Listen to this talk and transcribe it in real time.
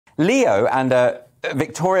Leo and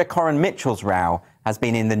Victoria Coren Mitchell's row has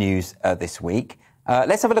been in the news this week.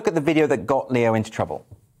 Let's have a look at the video that got Leo into trouble.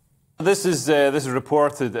 This is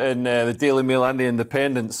reported in the Daily Mail and the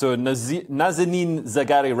Independent. So Nazanin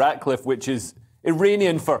Zaghari-Ratcliffe, which is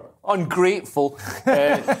Iranian for ungrateful,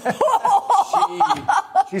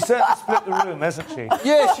 She certainly split the room, hasn't she?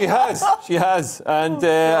 Yeah, she has. She has. And,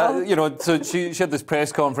 you know, so she had this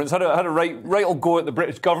press conference, had a right old go at the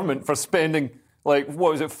British government for spending, like,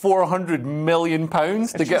 what was it, £400 million to get her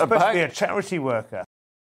back? She's supposed to be a charity worker.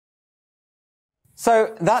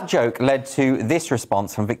 So that joke led to this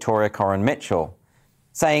response from Victoria Coren Mitchell,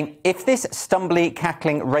 saying, if this stumbly,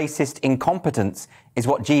 cackling, racist incompetence is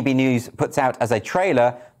what GB News puts out as a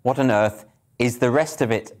trailer, what on earth is the rest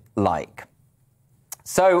of it like?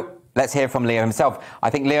 So let's hear from Leo himself. I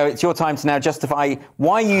think, Leo, it's your time to now justify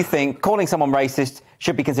why you think calling someone racist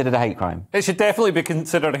should be considered a hate crime. It should definitely be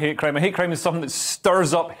considered a hate crime. A hate crime is something that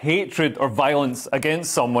stirs up hatred or violence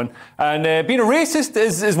against someone. And being a racist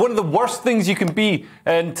is one of the worst things you can be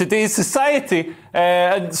in today's society.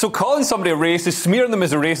 And so calling somebody a racist, smearing them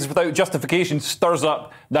as a racist without justification stirs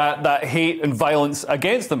up that hate and violence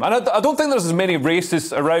against them. And I don't think there's as many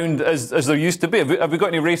racists around as there used to be. Have we got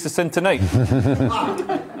any racists in tonight?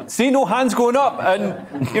 See, no hands going up.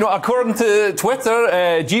 And, you know, according to Twitter,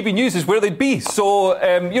 GB News is where they'd be. So,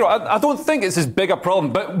 you know, I don't think it's as big a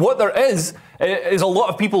problem. But what there is a lot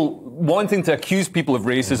of people wanting to accuse people of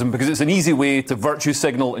racism because it's an easy way to virtue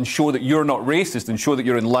signal and show that you're not racist and show that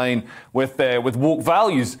you're in line with woke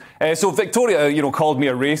values. So Victoria, you know, called me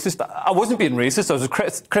a racist. I wasn't being racist. I was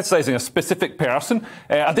criticising a specific person.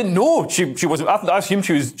 I didn't know she wasn't. I assumed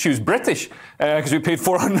she was British because we paid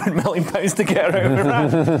 £400 million to get her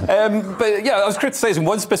out of Iran. But yeah, I was criticising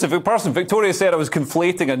one specific person. Victoria said I was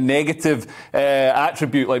conflating a negative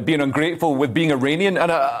attribute like being ungrateful with being Iranian,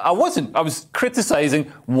 and I wasn't. I was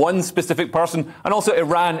criticising one specific person, and also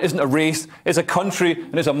Iran isn't a race, it's a country,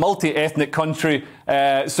 and it's a multi-ethnic country.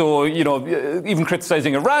 So, you know, even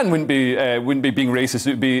criticising Iran wouldn't be being racist,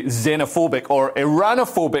 it would be xenophobic or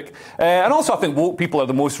Iranophobic. And also I think woke people are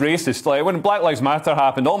the most racist. Like when Black Lives Matter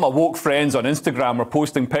happened, all my woke friends on Instagram were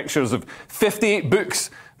posting pictures of 58 books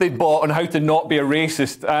they'd bought on how to not be a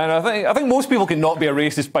racist. And I think most people can not be a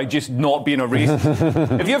racist by just not being a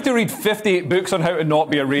racist. If you have to read 58 books on how to not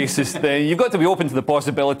be a racist, then you've got to be open to the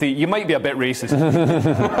possibility you might be a bit racist.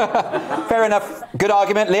 Fair enough. Good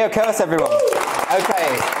argument. Leo Kearse, everyone.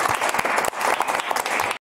 OK.